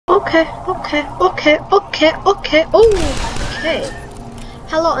Okay.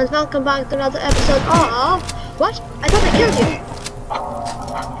 Hello and welcome back to another episode of... What? I thought I killed you.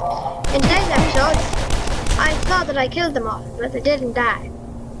 In today's episode, I thought that I killed them all, but they didn't die.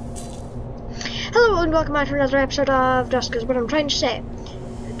 Hello and welcome back to another episode of Dusk Ep6. What I'm trying to say,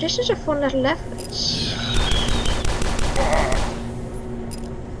 this is a fun little reference.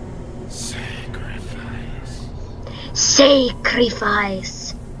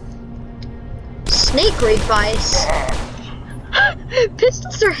 Sacrifice. Snakecrifice.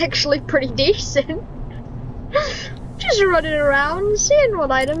 Pistols are actually pretty decent. Just running around, seeing what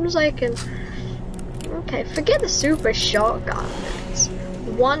items I can. Okay, forget the super shotgun. It's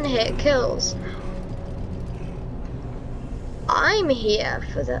one-hit kills. I'm here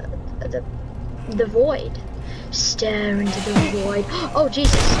for the void. Stare into the void. Oh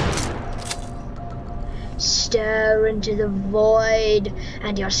Jesus! Stare into the void,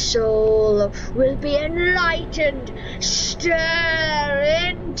 and your soul will be enlightened. Stare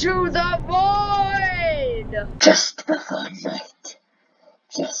into the void. Just before night,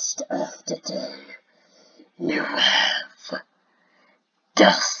 just after day, you have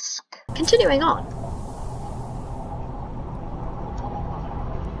dusk. Continuing on.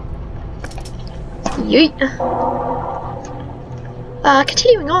 Yeet.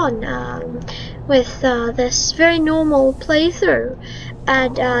 Continuing on with this very normal playthrough,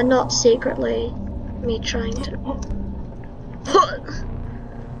 and not secretly me trying to.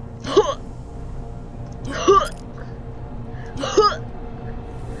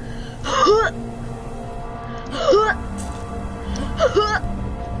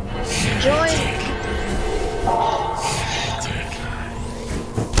 Join.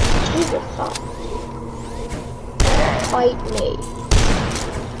 Jesus. Fight me.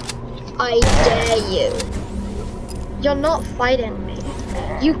 I dare you. You're not fighting me.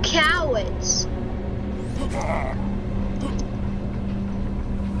 You cowards.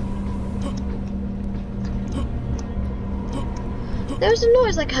 There was a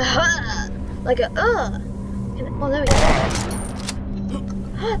noise like a like a Oh, there we go.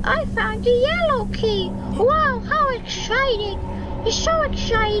 I found the yellow key. Wow, how exciting. It's so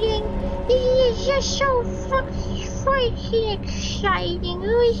exciting. It's just so freaking exciting.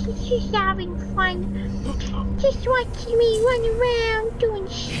 Oh, it's just having fun. Just watching me run around doing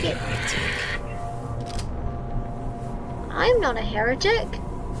shit. I'm not a heretic.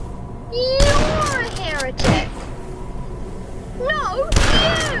 You're a heretic. No,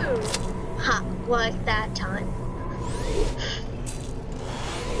 you! Ha, worked that time.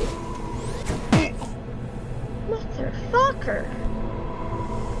 Motherfucker.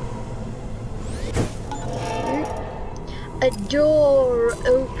 A door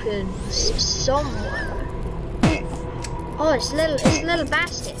opens somewhere. Oh, it's a little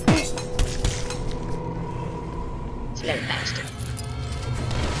bastard. It's a little bastard.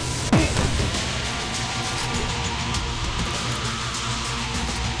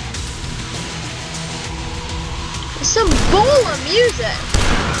 Some baller music.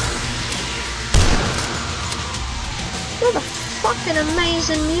 What a fucking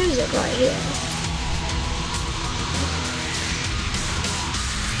amazing music right here.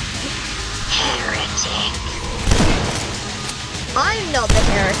 Heretic. I'm not the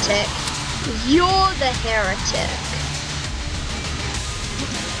heretic. You're the heretic.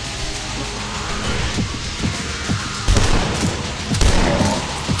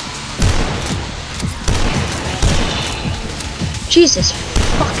 Jesus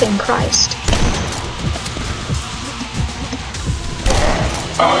fucking Christ.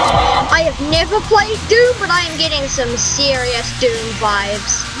 I have never played Doom, but I am getting some serious Doom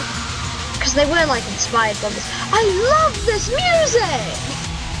vibes. Because they were like inspired by this. I love this music!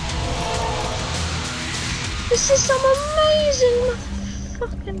 This is some amazing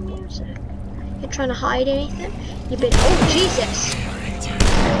fucking music. You're trying to hide anything? You better. Oh, Jesus!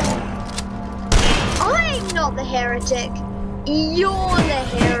 I'm not the heretic. You're the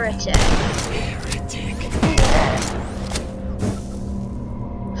heretic.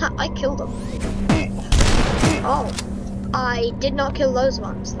 Ha, I killed them. Oh. I did not kill those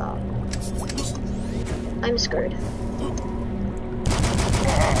ones, though. I'm screwed.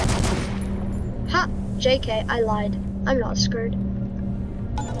 Ha! JK, I lied. I'm not screwed.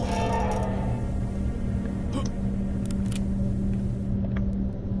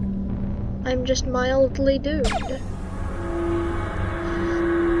 I'm just mildly doomed.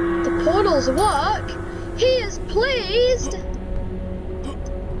 The portals work! He is pleased!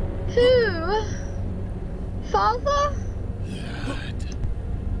 Who? Father?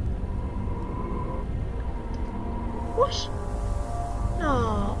 What?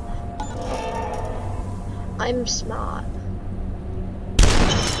 No. I'm smart.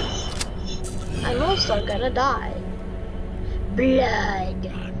 I'm also gonna die.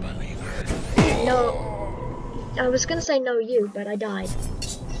 Blood. No. I was gonna say no you, but I died.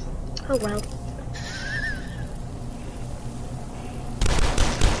 Oh well.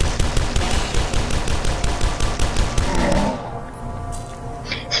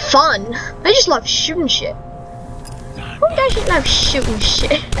 Fun. I just love shooting shit. Who doesn't love shooting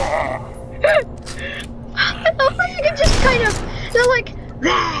shit? I love how you can just kind of, they're like,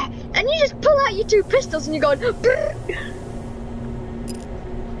 rah, and you just pull out your two pistols and you're going, brr.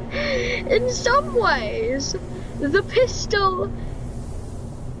 In some ways, the pistol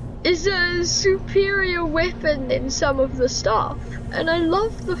is a superior weapon in some of the stuff, and I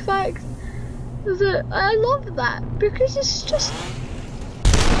love the fact that I love that because it's just,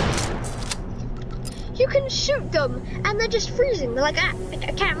 you can shoot them and they're just freezing. They're like, ah,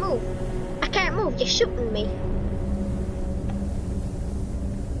 I can't move. I can't move. You're shooting me.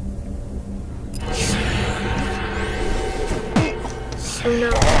 Oh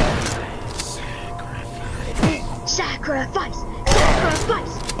no. Sacrifice!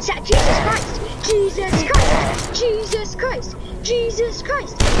 Sacrifice! Jesus Christ! Jesus Christ! Jesus Christ! Jesus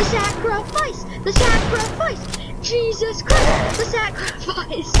Christ! The sacrifice! The sacrifice! Jesus Christ! The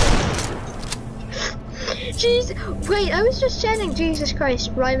sacrifice! Jesus! Wait, I was just chanting Jesus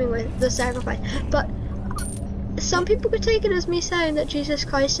Christ, rhyming with the sacrifice, but some people could take it as me saying that Jesus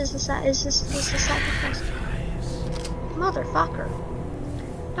Christ is the sacrifice. Motherfucker.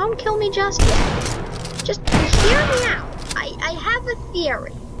 Don't kill me just yet. Just hear me out. I have a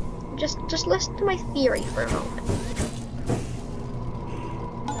theory. Just listen to my theory for a moment.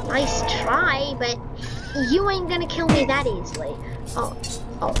 Nice try, but you ain't gonna kill me that easily. Oh.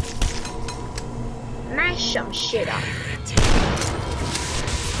 Mash some shit up.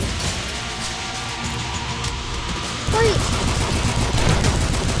 Wait.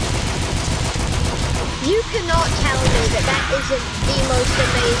 You cannot tell me that that isn't the most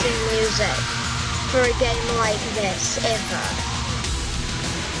amazing music for a game like this, ever.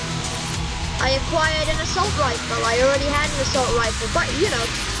 I acquired an assault rifle. I already had an assault rifle, but you know,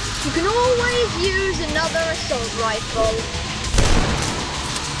 you can always use another assault rifle.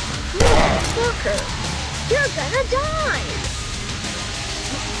 Motherfucker, you're gonna die!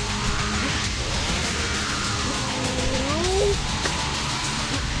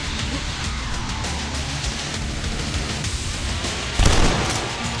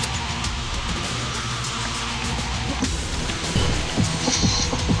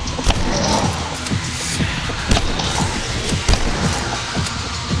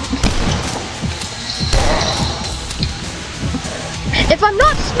 If I'm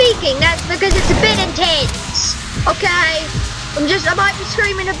not speaking, that's because it's a bit intense, okay? I might be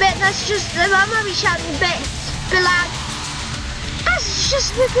screaming a bit, I might be shouting a bit loud. That's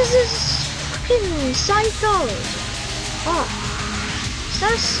just because it's fucking psychos. Oh,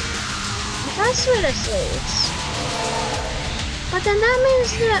 that's what it is. But then that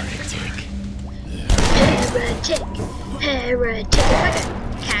means that heretic, like a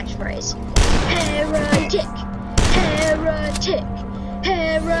catchphrase. Heretic.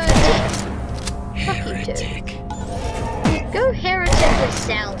 Fuck you two. Go heretic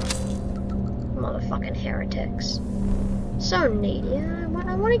yourself. Motherfucking heretics. So needy.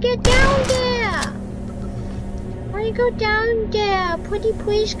 I wanna get down there. I wanna go down there. Pretty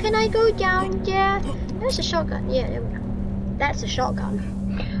please, can I go down there? There's a shotgun. Yeah, there we go. That's a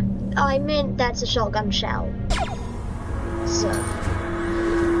shotgun. I meant that's a shotgun shell. So.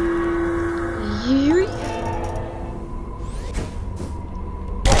 You.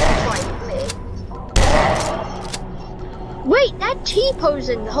 Wait, that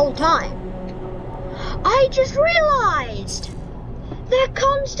T-posing the whole time. I just realized they're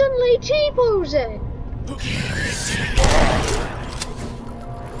constantly T-posing.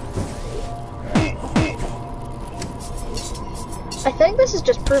 I think this is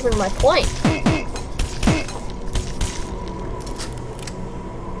just proving my point.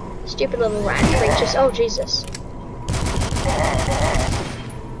 Stupid little rat creatures. Oh, Jesus.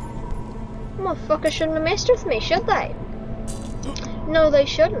 Motherfuckers shouldn't have messed with me, should they? No, they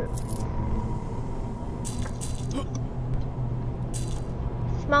shouldn't.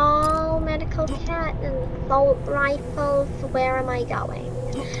 Small medical cat and assault rifles. Where am I going?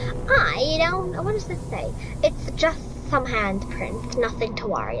 I don't. What does this say? It's just some handprints. Nothing to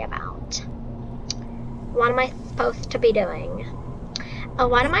worry about. What am I supposed to be doing? Oh,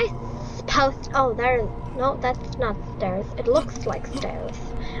 what am I supposed? Oh, there. No, that's not stairs. It looks like stairs,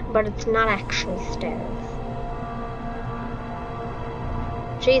 but it's not actually stairs.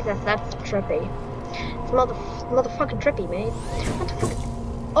 Jesus, that's trippy. It's motherfucking trippy, man. What the fuck?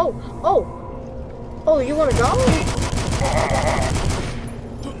 Oh, you wanna go?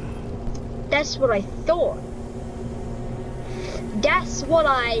 That's what I thought. That's what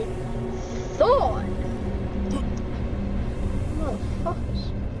I thought.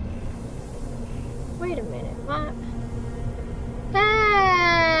 Motherfuckers. Wait a minute, what?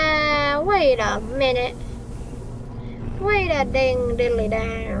 Wait a minute. Wait a ding diddly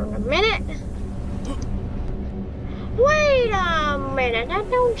down a minute. Wait a minute, that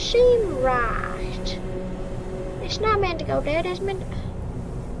don't seem right. It's not meant to go there, that's meant to...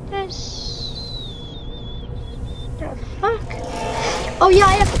 The fuck? Oh yeah,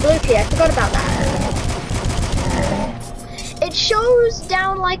 I have the blue key, I forgot about that. It shows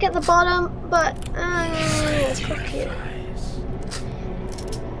down like at the bottom, but fuck you.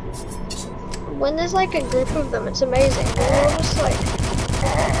 When there's like a group of them, it's amazing. They're all just like...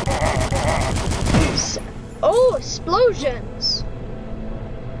 Oh, explosions!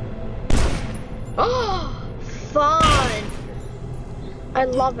 Oh, fun! I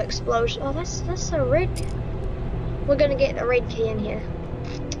love explosions. Oh, that's a red. We're gonna get a red key in here.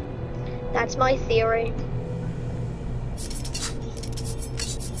 That's my theory.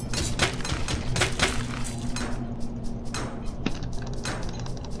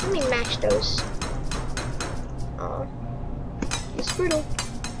 Let me match those. Oh, it's brutal.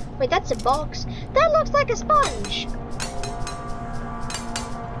 Wait, that's a box. That looks like a sponge.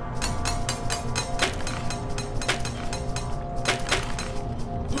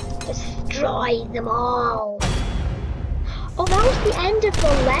 Destroy them all. Oh, that was the end of the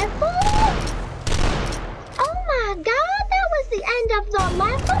level? Oh my god, that was the end of the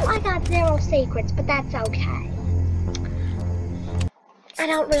level? I got 0 secrets, but that's okay. I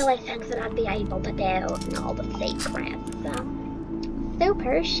don't really think that I'd be able to do all the secrets.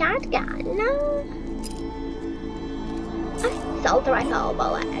 Super shotgun. Assault rifle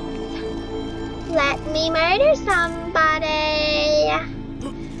bullets. Let me murder somebody.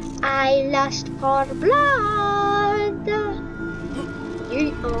 I lust for blood.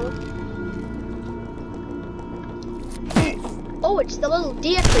 Oh, it's the little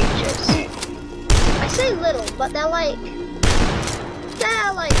deer creatures. I say little, but they're like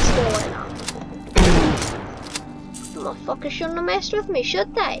small enough. Motherfuckers shouldn't have messed with me,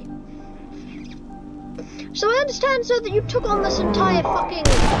 should they? So I understand, sir, that you took on this entire fucking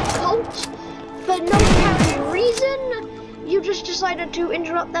cult for no apparent reason. You just decided to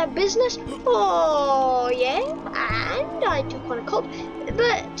interrupt their business. Oh, yeah, and I took on a cult,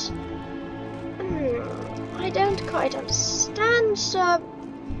 but I don't quite understand, sir.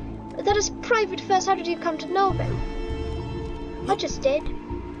 That is private affairs. How did you come to know them? I just did.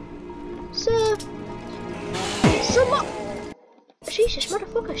 Sir. Jesus,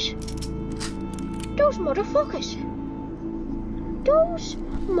 motherfuckers. Those motherfuckers. Those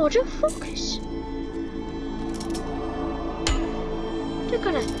motherfuckers. They're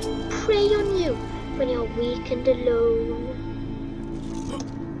gonna prey on you when you're weak and alone.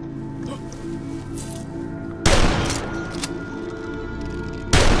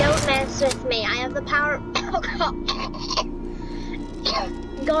 Don't mess with me. I have the power.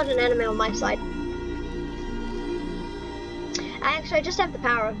 Got an enemy on my side. I just have the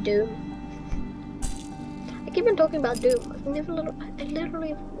power of Doom. I keep on talking about Doom. I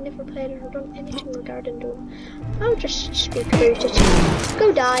literally never played it or done anything regarding Doom. I'll just speak through to you.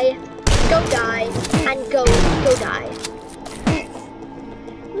 Go die, and go die.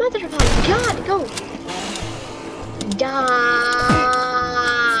 Mother of God, go. Dusk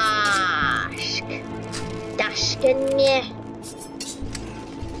Ep6.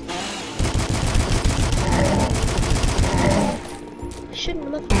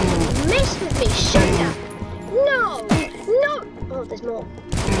 Shouldn't have messed with me, shouldn't have? No! Oh, there's more.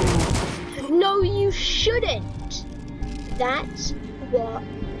 No, you shouldn't. That's what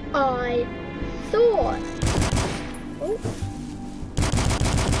I thought. Oh.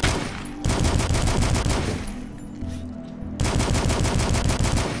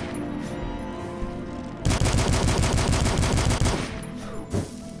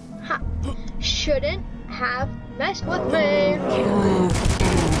 Shouldn't have messed with me.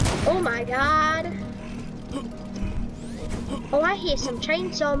 Oh my god. Oh, I hear some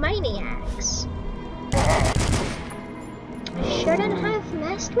chainsaw maniacs. Shouldn't have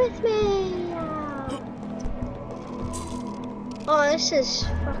messed with me. Oh, this is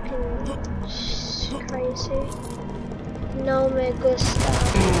fucking crazy. No me gusta.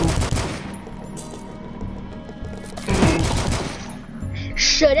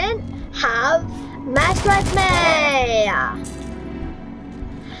 Shouldn't have messed with me.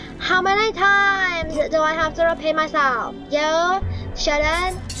 How many times games do I have to repeat myself? You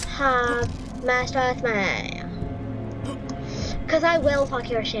shouldn't have messed with me. Cause I will fuck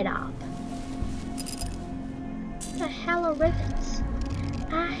your shit up. What the hell are rivets?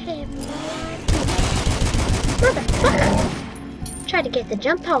 I have no idea. Motherfucker! Try to get the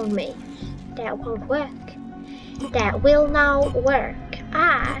jump on me. That won't work. That will not work.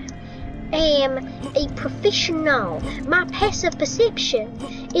 I am a professional. My passive perception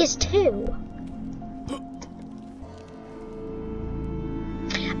is 2.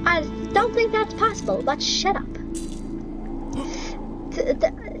 I don't think that's possible, but shut up.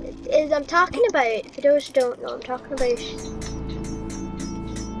 I'm talking about, for those who don't know, I'm talking about...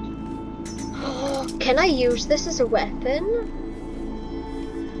 Oh, can I use this as a weapon?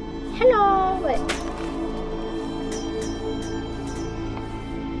 Hello! Wait.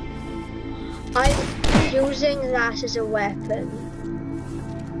 I'm using that as a weapon.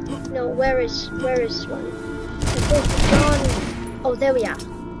 No, where is one? Oh, there we are.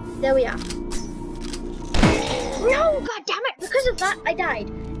 There we are. No, god damn it! Because of that, I died.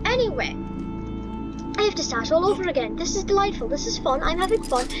 Anyway, I have to start all over again. This is delightful. This is fun. I'm having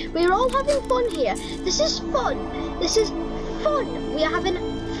fun. We're all having fun here. This is fun. This is fun. We are having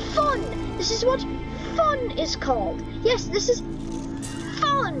fun. This is what fun is called. Yes, this is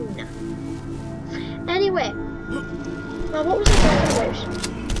fun. Anyway, now what was I talking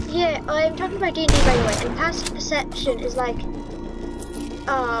about? Yeah, I'm talking about D&D by the way, and passive perception is like,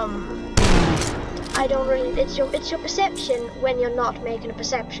 I don't really, it's your perception when you're not making a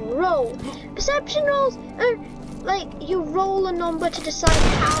perception roll. Perception rolls are like, you roll a number to decide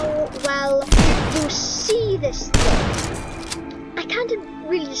how well you see this thing. I can't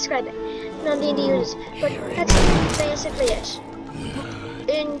really describe it, none of D&D users, but that's basically it.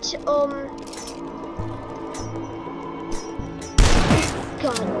 And,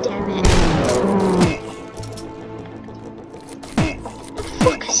 god damn it.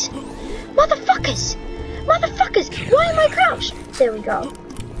 Motherfuckers! Motherfuckers! Why am I crouched? There we go.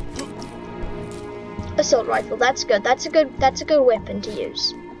 Assault rifle, that's good. That's a good weapon to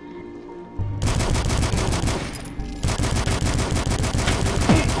use.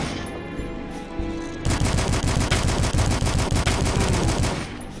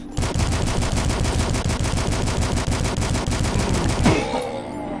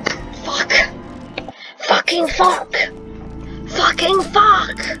 Fucking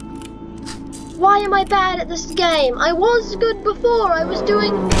fuck! Why am I bad at this game? I was good before. I was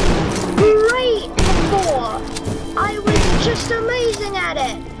doing great before. I was just amazing at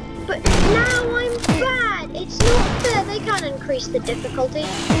it. But now I'm bad. It's not fair. They can't increase the difficulty.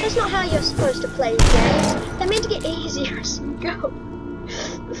 That's not how you're supposed to play games. They're meant to get easier as you go.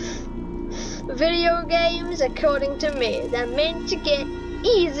 Video games, according to me, they're meant to get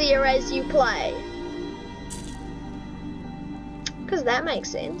easier as you play. Because that makes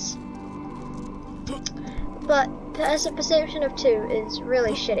sense. But passive perception of 2 is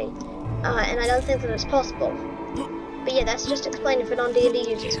really shitty, and I don't think that it's possible. But yeah, that's just explaining for non-D&D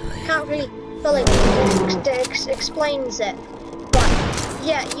users. Can't really fully explains it. But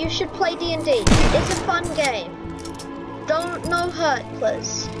yeah, you should play D&D. It's a fun game. No hurt,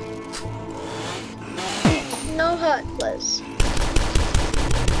 please. No hurt, please.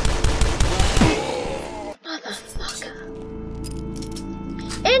 Motherfucker.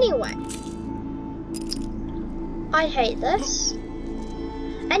 Anyway, I hate this,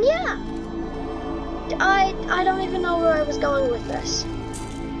 and yeah, I don't even know where I was going with this.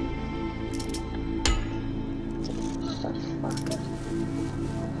 Motherfucker.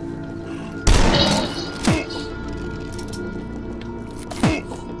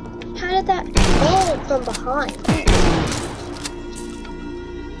 How did that? Oh, from behind.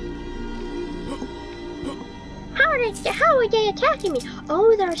 How are they attacking me?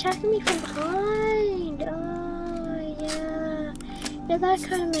 Oh, they're attacking me from behind. Oh, yeah. Yeah, that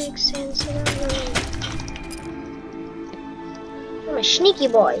kind of makes sense. I don't know. I'm a sneaky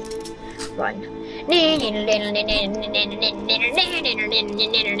boy. Run.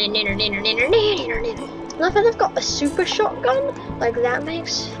 Now that I've got a super shotgun, like that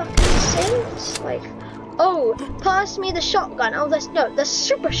makes fucking sense. Like, oh, pass me the shotgun. Oh, no, the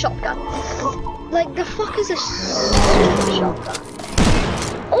super shotgun. Like, the fuck is a super shotgun?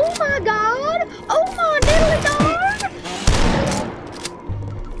 Oh my god! Oh my diddly darn!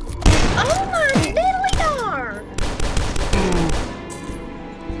 Oh my diddly darn!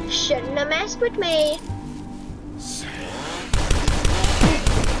 Shouldn't have messed with me.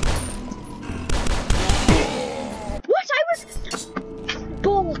 What? I was...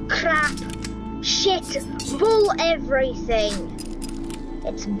 Bull crap. Shit. Bull everything.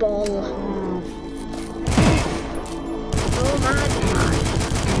 It's bull. Oh my god.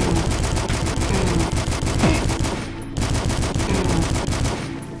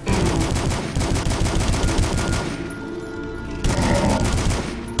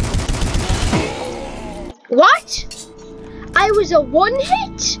 What? I was a one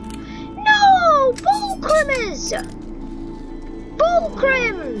hit? No! Bullcrimmers!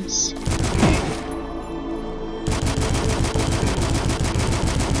 Bullcrims!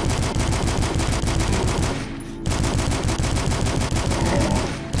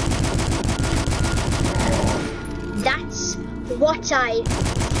 That's what I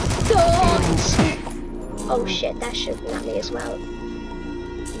thought! Oh shit, that should be at me as well.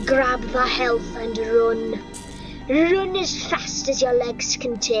 Grab the health and run. Run as fast as your legs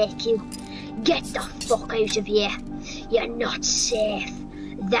can take you. Get the fuck out of here. You're not safe.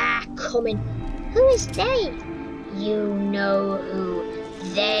 They're coming. Who is they? You know who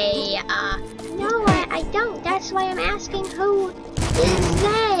they are. No, I don't. That's why I'm asking who is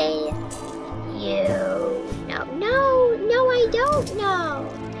they? You. No, I don't know.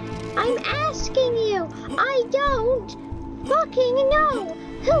 I'm asking you. I don't fucking know.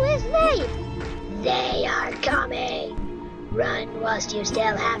 Who is they? They are coming. Run whilst you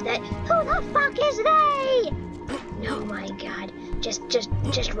still have that. Who the fuck is they? Oh my god.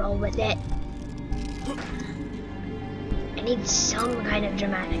 Just roll with it. I need some kind of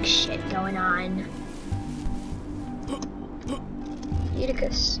dramatic shit going on.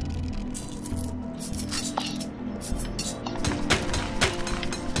 Eutychus.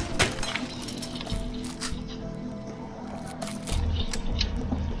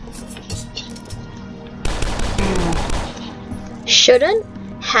 Shouldn't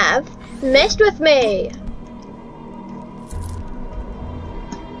have messed with me.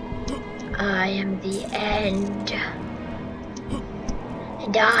 I am the end.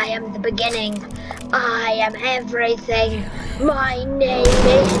 And I am the beginning. I am everything. My name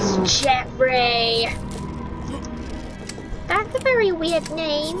is Jeffrey. That's a very weird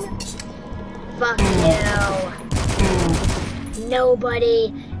name. Fuck you.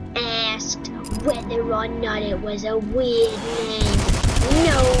 Nobody asked whether or not it was a weird name.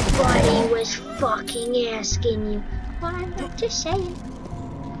 Nobody was fucking asking you. Well, I'm just saying.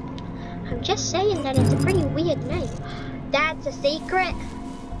 I'm just saying that it's a pretty weird name. That's a secret?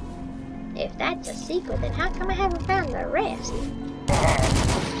 If that's a secret, then how come I haven't found the rest?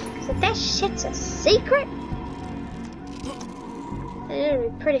 Because if that shit's a secret, then it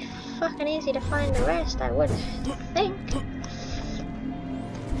would be pretty fucking easy to find the rest, I would think.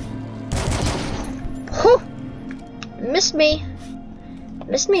 Whew! Missed me.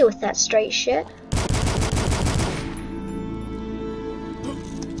 Missed me with that straight shit.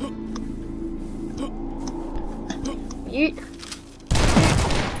 You.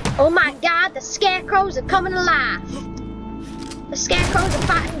 Oh my god, the scarecrows are coming alive. The scarecrows are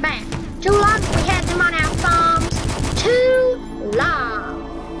fighting back. Too long we had them on our farms. Too long.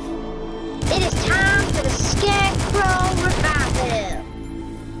 It is time for the scarecrow revival.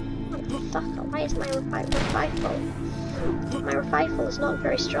 What the fuck? Why is my revival? My revival is not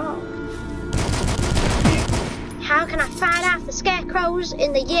very strong. How can I fight off the scarecrows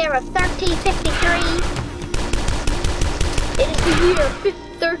in the year of 1353? It is the year of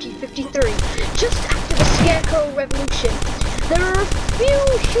 3053, just after the Scarecrow Revolution. There are a few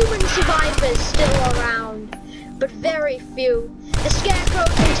human survivors still around, but very few. The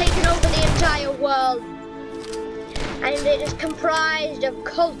Scarecrows have taken over the entire world, and it is comprised of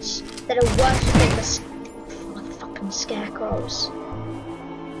cults that are worshipping the motherfucking Scarecrows.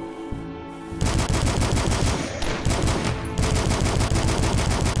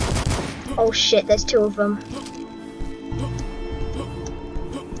 Oh shit, there's two of them.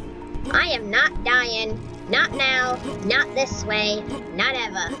 I am not dying. Not now. Not this way. Not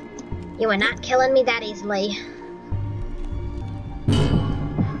ever. You are not killing me that easily.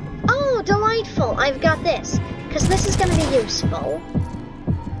 Oh, delightful. I've got this. Because this is going to be useful.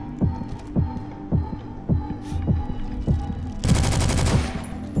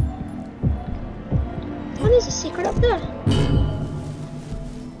 Oh, there's a secret up there.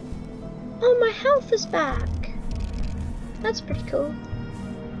 Oh, my health is back. That's pretty cool.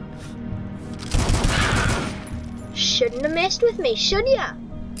 Shouldn't have messed with me, should ya?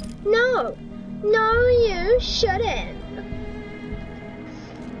 No. No, you shouldn't.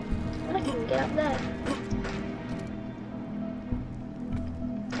 I can get up there.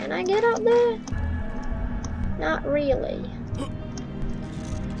 Can I get up there? Not really.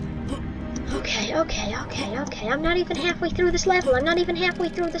 Okay. I'm not even halfway through this level. I'm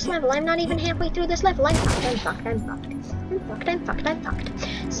fucked. I'm fucked.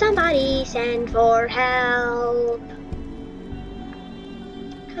 Somebody send for help.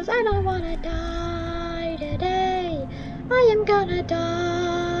 'Cause I don't wanna die today. I am gonna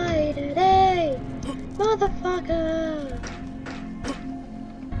die today. Motherfucker.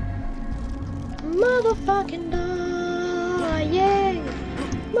 Motherfucking dying.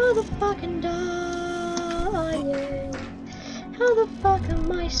 Motherfucking dying. How the fuck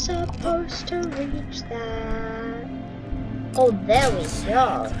am I supposed to reach that? Oh, there we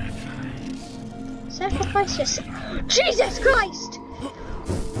go. Sacrifice yourself. Jesus Christ!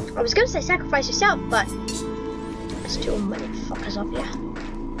 I was gonna say sacrifice yourself, but there's too many fuckers up here.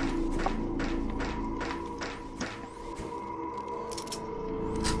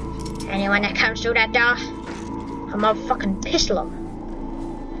 Anyone that comes through that door, I'm gonna fucking pistol them.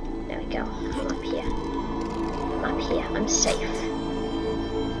 There we go. I'm up here. I'm safe.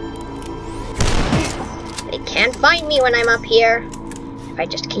 They can't find me when I'm up here. If I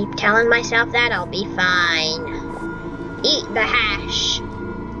just keep telling myself that, I'll be fine. Eat the hash.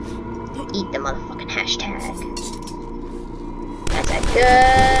 Eat the motherfucking hashtag. That's a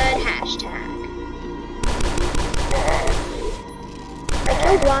good hashtag. I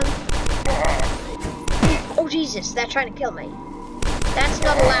killed one. Oh Jesus, they're trying to kill me. That's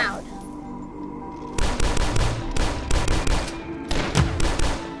not allowed.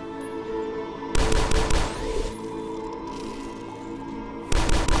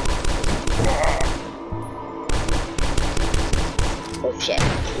 Oh shit.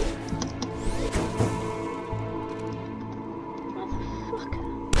 Motherfucker.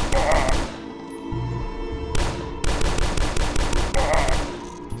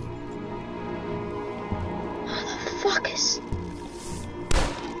 Motherfuckers.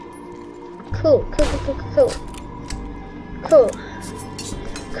 Cool.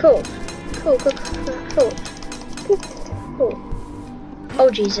 Oh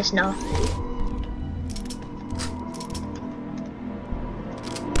Jesus, no.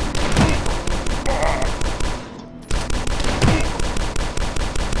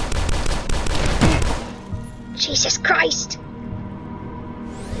 Jesus Christ!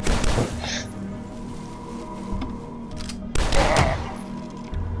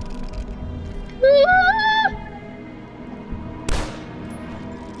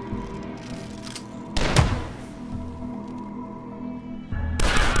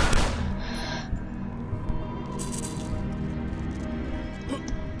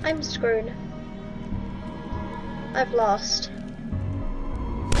 I'm screwed. I've lost.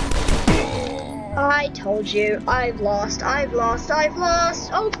 I told you, I've lost.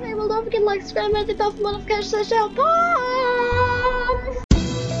 Okay, well don't forget to like, subscribe, and hit the bell for notifications. Bye!